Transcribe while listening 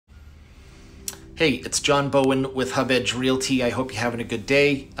Hey, it's John Bowen with Hub Edge Realty. I hope you're having a good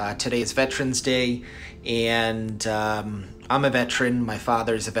day. Today is Veterans Day, and I'm a veteran. My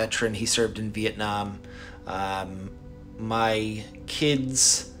father's a veteran. He served in Vietnam. My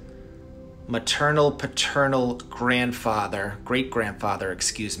kids' maternal, paternal grandfather, great-grandfather,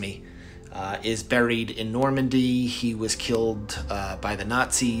 is buried in Normandy. He was killed by the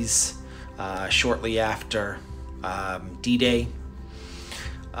Nazis shortly after D-Day.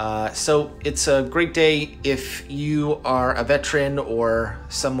 So it's a great day if you are a veteran or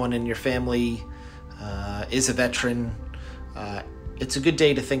someone in your family is a veteran. It's a good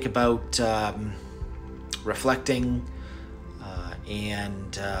day to think about reflecting,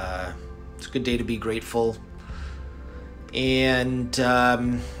 and it's a good day to be grateful. And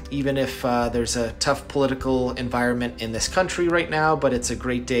even if there's a tough political environment in this country right now, but it's a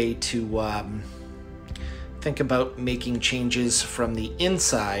great day to think about making changes from the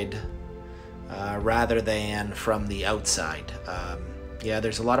inside rather than from the outside. Yeah,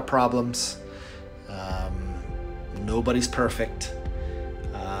 there's a lot of problems. Nobody's perfect.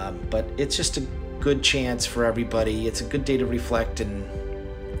 But it's just a good chance for everybody. It's a good day to reflect and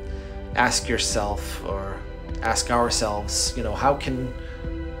ask yourself, or ask ourselves, how can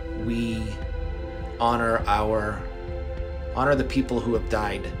we honor the people who have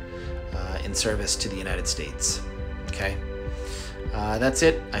died in service to the United States. Okay, that's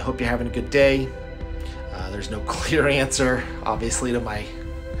it. I hope you're having a good day. There's no clear answer, obviously, to my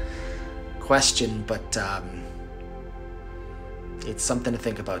question, but it's something to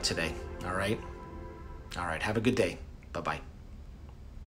think about today. All right. Have a good day. Bye-bye.